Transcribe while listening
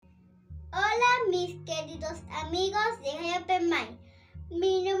mis queridos amigos de Hive Open Mic.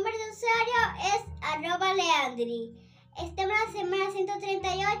 Mi número de usuario es @leandri. Estamos en la semana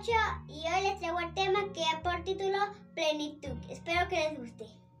 138 y hoy les traigo el tema que ha por título plenitud. Espero que les guste.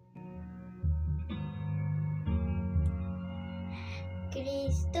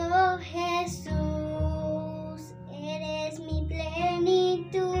 Cristo Jesús, eres mi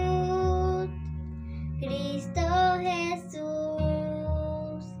plenitud. Cristo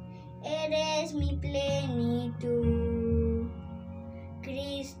Jesús, eres mi plenitud.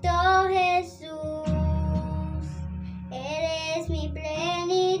 Cristo Jesús, eres mi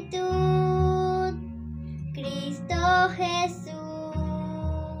plenitud. Cristo Jesús,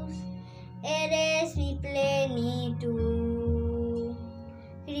 eres mi plenitud.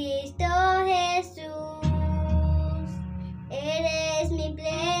 Cristo Jesús, eres mi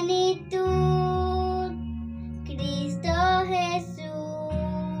plenitud. Cristo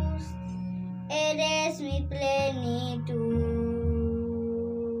Jesús, eres mi plenitud.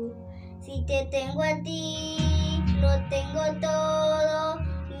 Si te tengo a ti, lo tengo todo,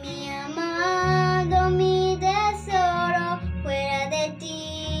 mi amado, mi tesoro. Fuera de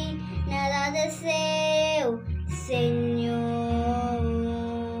ti, nada deseo, Señor.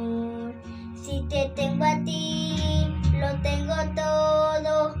 Si te tengo a ti, lo tengo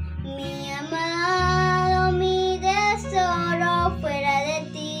todo, mi amado, mi tesoro. Fuera de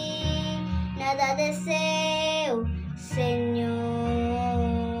ti, nada deseo, Señor.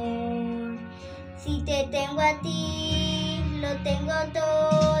 Si te tengo a ti, lo tengo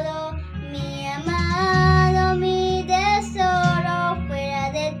todo, mi amado, mi tesoro.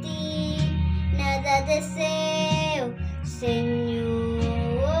 Fuera de ti, nada deseo, Señor.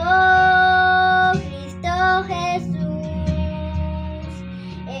 Cristo Jesús,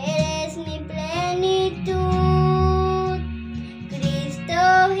 eres mi plenitud. Cristo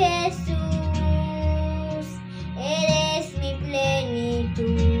Jesús, eres mi plenitud.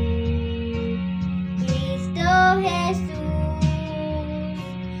 Cristo Jesús,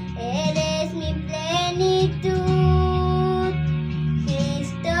 eres mi plenitud.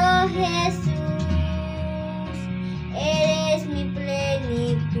 Cristo Jesús,